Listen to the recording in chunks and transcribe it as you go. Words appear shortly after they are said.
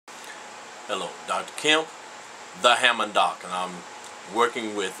Hello, Dr. Kemp, the Hammond Doc, and I'm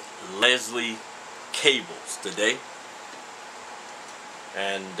working with Leslie Cables today.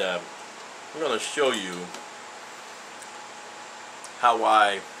 And I'm going to show you how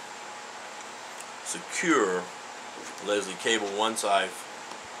I secure Leslie cable once I've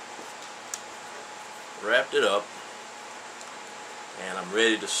wrapped it up and I'm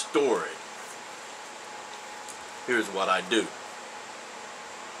ready to store it. Here's what I do.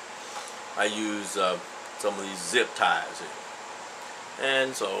 I use some of these zip ties here.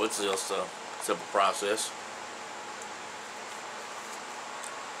 And so it's just a simple process.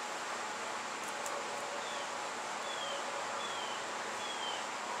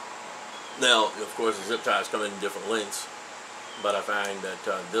 Now, of course, the zip ties come in different lengths, but I find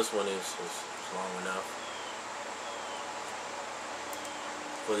that this one is long enough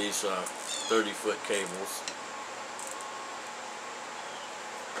for these 30-foot cables.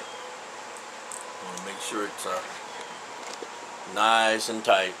 I want to make sure it's nice and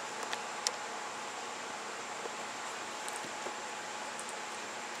tight.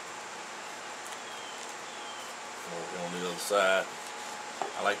 Over on the other side,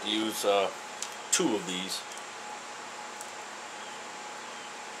 I like to use 2 of these.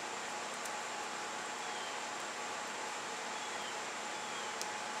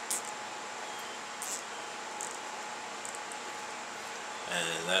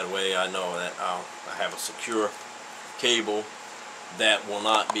 And that way I know that I have a secure cable that will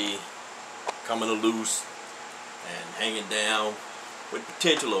not be coming loose and hanging down with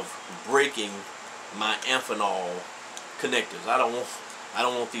potential of breaking my Amphenol connectors. I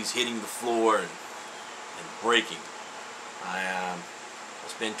don't want these hitting the floor and breaking. I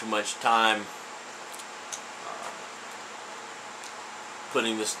spend too much time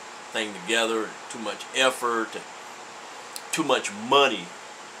putting this thing together, too much effort, and too much money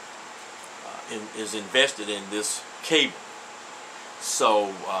is invested in this cable.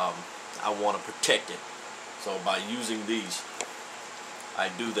 So I want to protect it. So by using these, I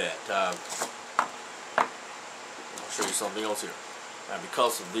do that. I'll show you something else here. Now,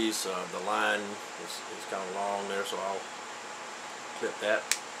 because of these, the line is kind of long there, so I'll clip that.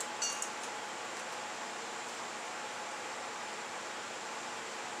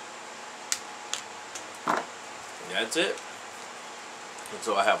 And that's it. And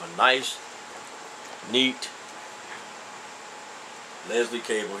so I have a nice, neat Leslie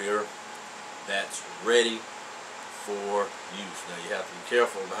cable here that's ready for use. Now you have to be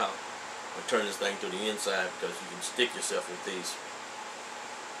careful about turning this thing to the inside because you can stick yourself with these.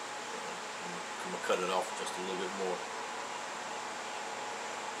 I'm going to cut it off just a little bit more.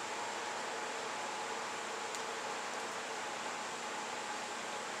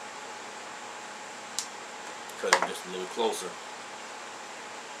 Cut it just a little closer.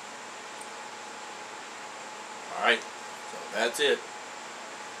 Alright, so that's it.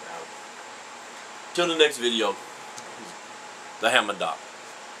 Now, till the next video, the Hammond Doc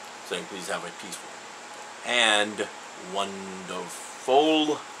saying please have a peaceful and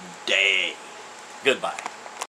wonderful day. Goodbye.